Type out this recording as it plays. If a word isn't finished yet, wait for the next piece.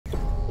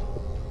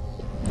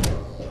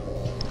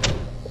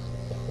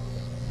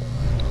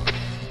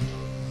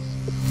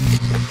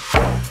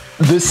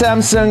The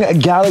Samsung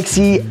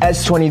Galaxy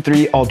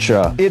S23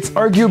 Ultra. It's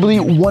arguably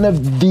one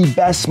of the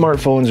best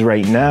smartphones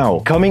right now,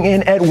 coming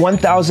in at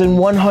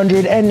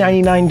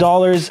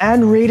 $1,199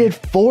 and rated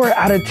 4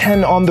 out of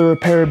 10 on the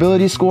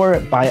repairability score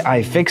by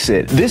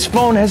iFixit. This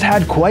phone has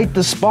had quite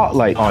the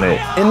spotlight on it.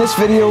 In this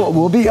video,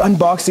 we'll be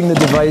unboxing the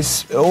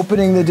device,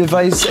 opening the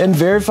device, and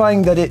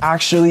verifying that it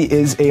actually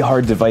is a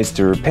hard device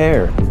to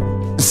repair.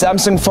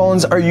 Samsung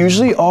phones are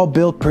usually all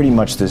built pretty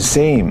much the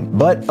same,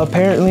 but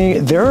apparently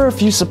there are a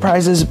few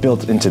surprises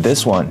built into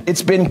this one.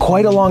 It's been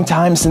quite a long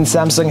time since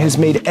Samsung has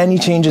made any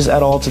changes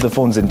at all to the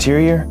phone's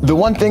interior. The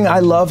one thing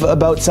I love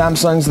about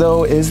Samsungs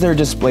though is their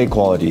display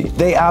quality.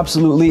 They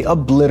absolutely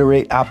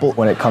obliterate Apple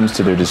when it comes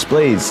to their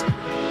displays.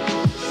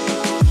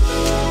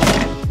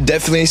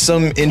 Definitely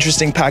some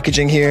interesting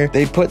packaging here.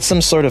 They put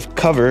some sort of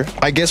cover.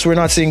 I guess we're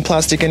not seeing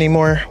plastic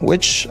anymore,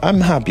 which I'm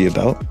happy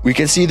about. We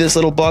can see this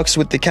little box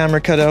with the camera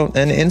cut out,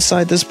 and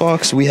inside this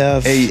box we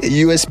have a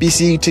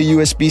USB-C to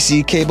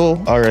USB-C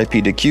cable,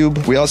 RIP to Cube.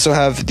 We also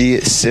have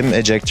the SIM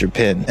ejector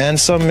pin and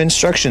some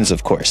instructions,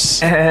 of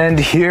course. And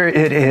here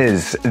it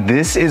is.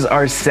 This is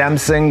our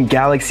Samsung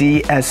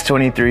Galaxy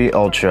S23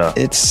 Ultra.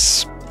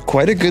 It's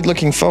quite a good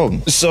looking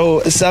phone. So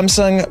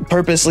Samsung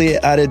purposely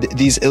added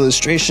these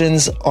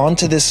illustrations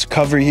onto this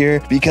cover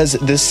here because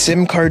the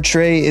SIM card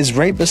tray is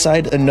right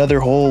beside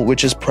another hole,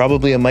 which is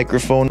probably a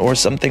microphone or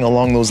something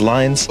along those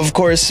lines. Of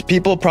course,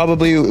 people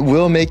probably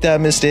will make that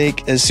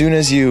mistake as soon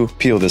as you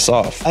peel this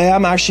off. I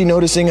am actually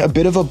noticing a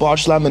bit of a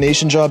botched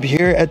lamination job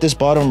here at this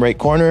bottom right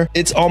corner.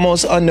 It's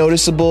almost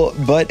unnoticeable,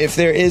 but if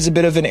there is a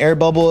bit of an air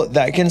bubble,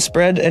 that can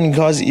spread and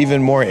cause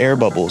even more air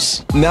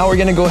bubbles. Now we're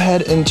gonna go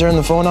ahead and turn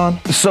the phone on.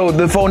 So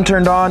the phone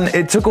turned on.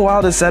 It took a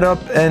while to set up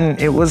and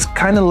it was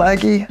kind of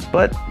laggy,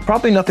 but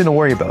probably nothing to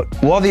worry about.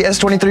 While the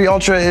S23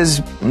 Ultra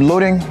is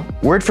loading,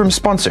 word from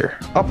sponsor,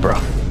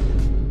 Opera.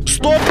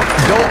 Stop!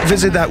 Don't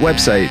visit that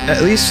website,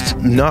 at least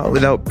not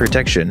without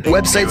protection.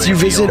 Websites you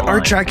visit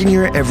are tracking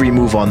your every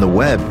move on the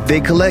web.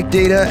 They collect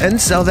data and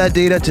sell that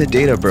data to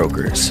data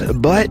brokers.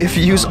 But if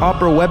you use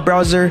Opera web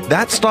browser,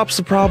 that stops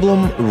the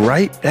problem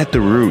right at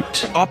the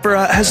root.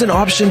 Opera has an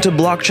option to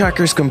block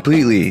trackers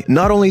completely.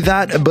 Not only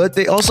that, but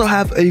they also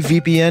have a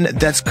VPN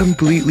that's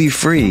completely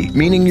free,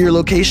 meaning your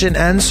location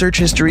and search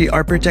history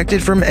are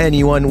protected from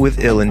anyone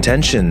with ill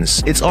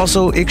intentions. It's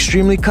also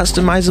extremely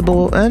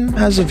customizable and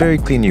has a very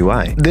clean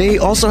UI. They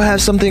also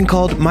have something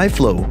called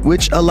MyFlow,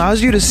 which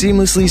allows you to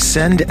seamlessly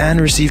send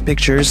and receive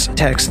pictures,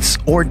 texts,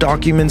 or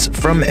documents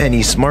from any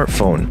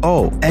smartphone.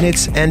 Oh, and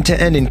it's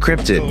end-to-end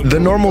encrypted. The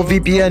normal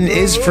VPN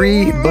is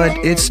free, but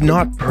it's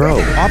not Pro.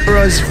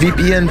 Opera's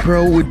VPN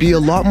Pro would be a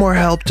lot more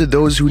help to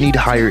those who need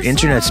higher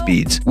internet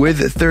speeds.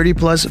 With 30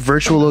 plus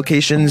virtual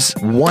locations,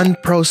 one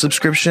Pro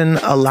subscription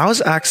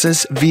allows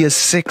access via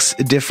 6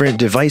 different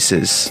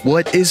devices.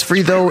 What is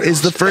free though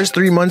is the first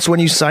 3 months when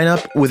you sign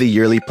up with a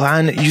yearly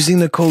plan using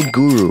the code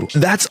GURU.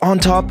 That's on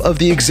top of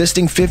the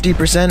existing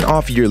 50%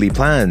 off yearly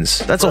plans.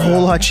 That's a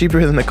whole lot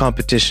cheaper than the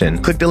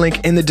competition. Click the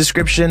link in the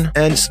description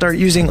and start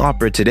using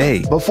Opera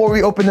today. Before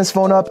we open this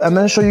phone up, I'm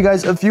going to show you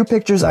guys a few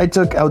pictures I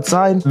took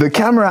outside. The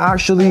camera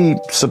actually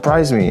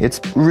surprised me. It's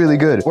really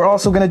good. We're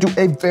also going to do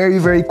a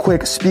very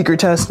quick speaker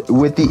test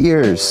with the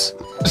ears.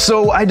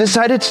 So I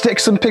decided to take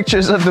some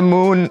pictures of the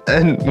moon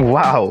and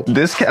wow,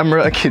 this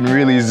camera can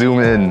really zoom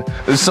in.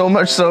 So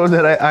much so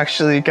that I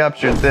actually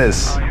captured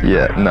this.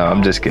 Yeah, no,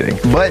 I'm just kidding.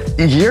 But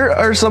here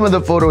are some of the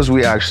photos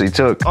we actually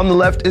took. On the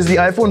left is the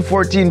iPhone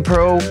 14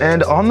 Pro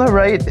and on the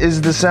right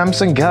is the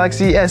Samsung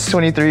Galaxy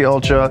S23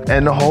 Ultra,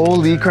 and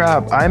holy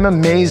crap, I'm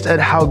amazed at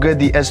how good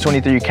the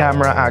S23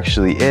 camera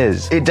actually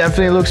is. It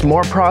definitely looks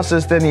more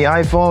processed than the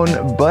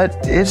iPhone, but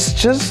it's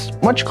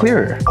just much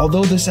clearer.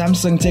 Although the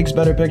Samsung takes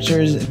better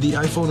pictures, the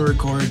iPhone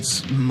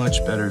records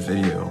much better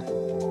video.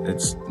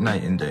 It's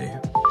night and day.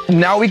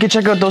 Now we can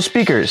check out those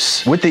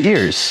speakers with the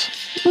ears.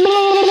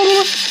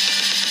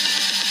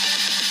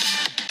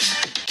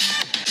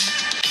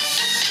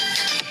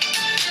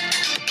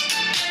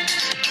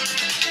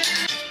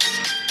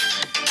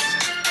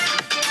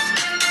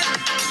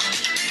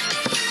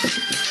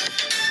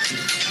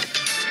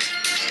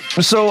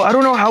 So I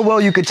don't know how well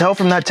you could tell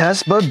from that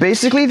test, but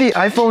basically the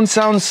iPhone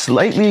sounds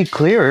slightly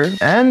clearer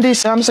and the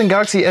Samsung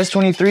Galaxy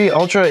S23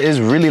 Ultra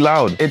is really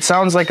loud. It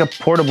sounds like a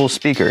portable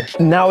speaker.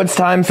 Now it's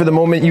time for the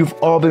moment you've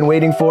all been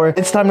waiting for.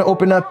 It's time to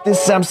open up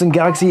this Samsung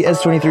Galaxy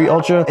S23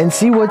 Ultra and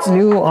see what's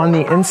new on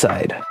the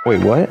inside.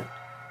 Wait, what?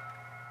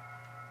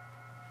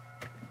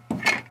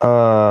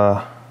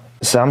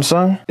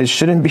 Samsung? It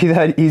shouldn't be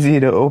that easy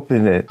to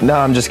open it. No,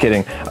 I'm just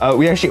kidding.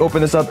 We actually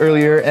opened this up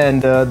earlier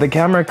and the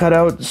camera cut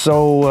out,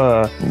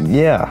 so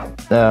yeah.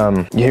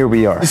 Here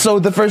we are. So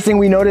the first thing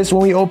we notice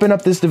when we open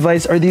up this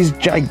device are these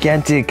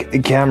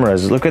gigantic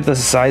cameras. Look at the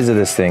size of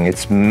this thing.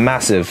 It's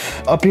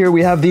massive. Up here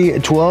we have the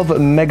 12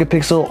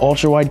 megapixel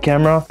ultra wide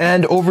camera,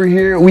 and over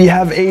here we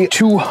have a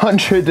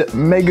 200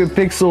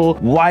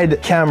 megapixel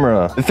wide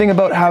camera. The thing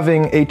about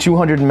having a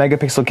 200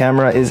 megapixel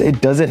camera is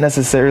it doesn't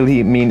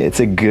necessarily mean it's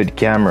a good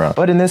camera.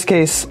 camera. But in this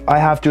case, I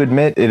have to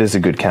admit, it is a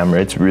good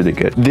camera. It's really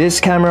good. This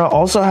camera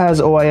also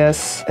has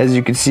OIS. As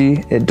you can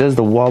see, it does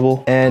the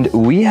wobble. And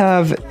we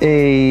have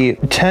a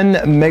 10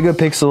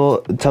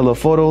 megapixel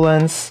telephoto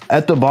lens.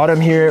 At the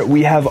bottom here,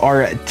 we have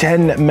our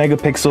 10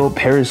 megapixel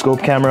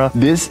periscope camera.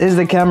 This is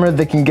the camera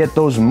that can get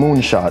those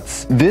moon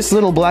shots. This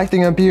little black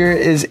thing up here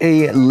is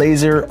a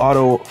laser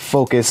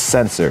autofocus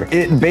sensor.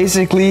 It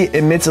basically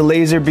emits a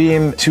laser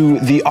beam to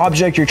the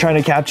object you're trying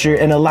to capture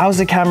and allows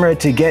the camera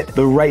to get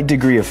the right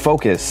degree of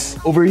focus.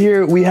 Over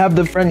here, we have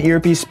the front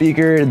earpiece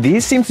speaker.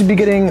 These seem to be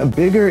getting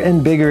bigger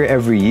and bigger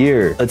every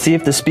year. Let's see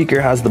if the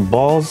speaker has the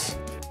balls.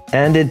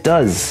 And it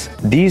does.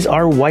 These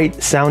are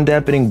white sound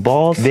dampening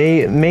balls.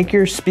 They make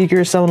your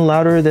speakers sound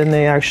louder than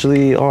they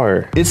actually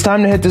are. It's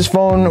time to hit this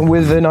phone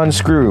with an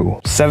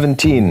unscrew.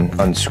 17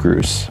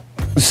 unscrews.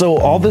 So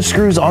all the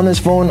screws on this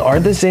phone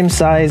are the same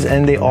size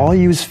and they all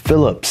use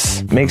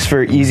Phillips. Makes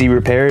for easy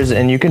repairs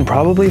and you can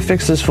probably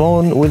fix this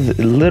phone with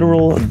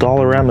literal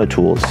Dollarama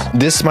tools.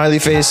 This smiley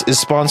face is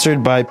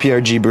sponsored by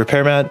PRG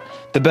Repair Mat.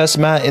 The best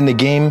mat in the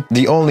game,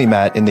 the only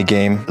mat in the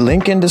game.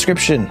 Link in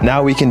description.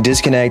 Now we can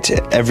disconnect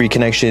every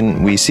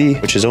connection we see,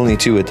 which is only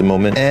 2 at the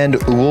moment, and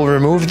we'll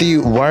remove the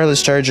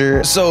wireless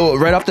charger. So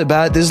right off the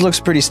bat, this looks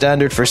pretty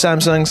standard for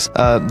Samsungs.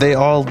 They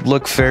all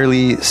look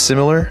fairly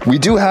similar. We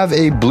do have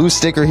a blue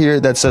sticker here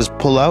that says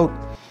pull out.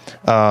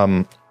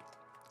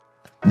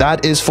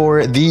 That is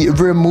for the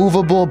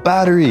removable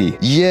battery.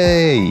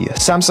 Yay!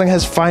 Samsung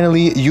has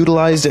finally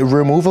utilized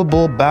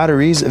removable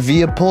batteries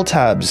via pull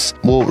tabs.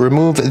 We'll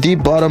remove the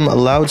bottom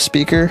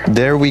loudspeaker.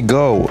 There we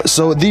go.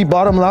 So the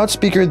bottom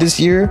loudspeaker this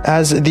year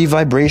has the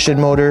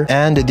vibration motor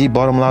and the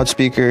bottom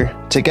loudspeaker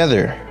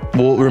together.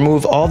 We'll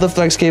remove all the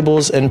flex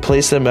cables and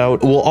place them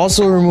out. We'll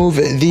also remove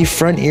the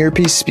front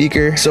earpiece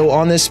speaker. So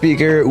on this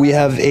speaker, we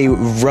have a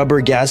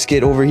rubber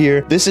gasket over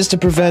here. This is to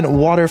prevent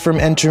water from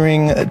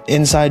entering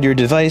inside your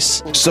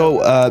device.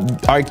 So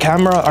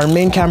our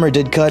main camera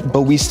did cut,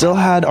 but we still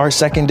had our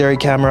secondary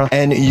camera.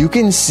 And you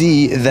can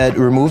see that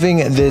removing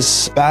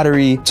this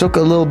battery took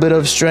a little bit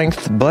of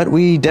strength, but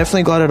we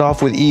definitely got it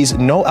off with ease.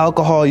 No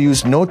alcohol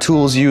used, no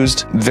tools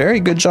used. Very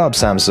good job,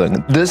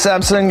 Samsung. The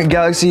Samsung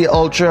Galaxy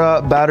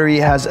Ultra battery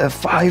has a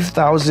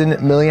 5,000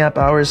 milliamp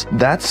hours.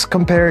 That's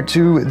compared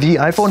to the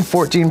iPhone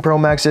 14 Pro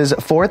Max's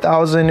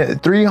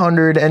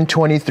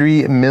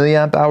 4,323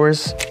 milliamp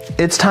hours.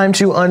 It's time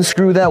to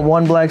unscrew that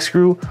one black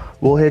screw.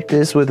 We'll hit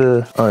this with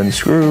a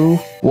unscrew.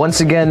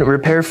 Once again,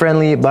 repair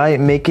friendly by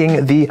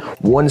making the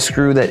one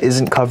screw that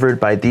isn't covered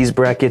by these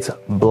brackets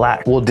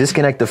black. We'll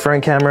disconnect the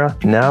front camera.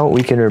 Now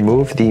we can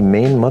remove the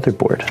main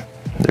motherboard.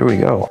 There we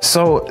go.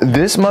 So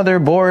this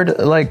motherboard,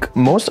 like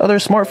most other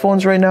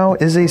smartphones right now,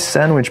 is a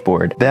sandwich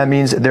board. That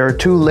means there are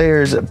 2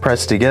 layers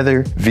pressed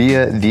together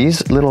via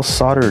these little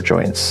solder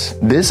joints.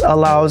 This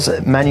allows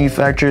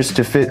manufacturers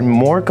to fit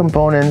more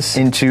components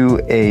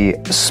into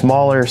a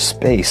smaller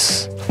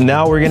space.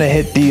 Now we're gonna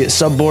hit the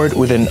subboard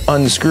with an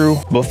unscrew.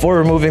 Before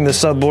removing the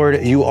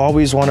subboard, you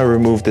always wanna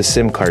remove the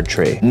SIM card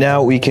tray.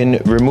 Now we can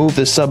remove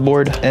the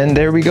subboard, and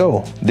there we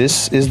go.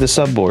 This is the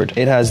subboard.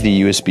 It has the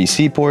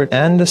USB-C port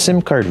and the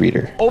SIM card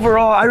reader.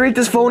 Overall, I rate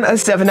this phone a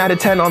 7 out of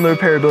 10 on the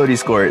repairability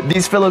score.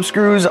 These Phillips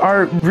screws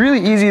are really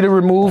easy to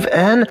remove,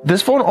 and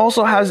this phone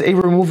also has a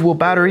removable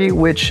battery,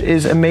 which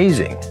is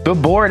amazing. The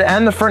board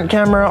and the front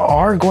camera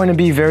are going to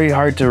be very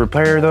hard to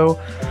repair though,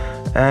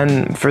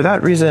 and for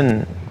that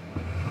reason,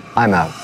 I'm out.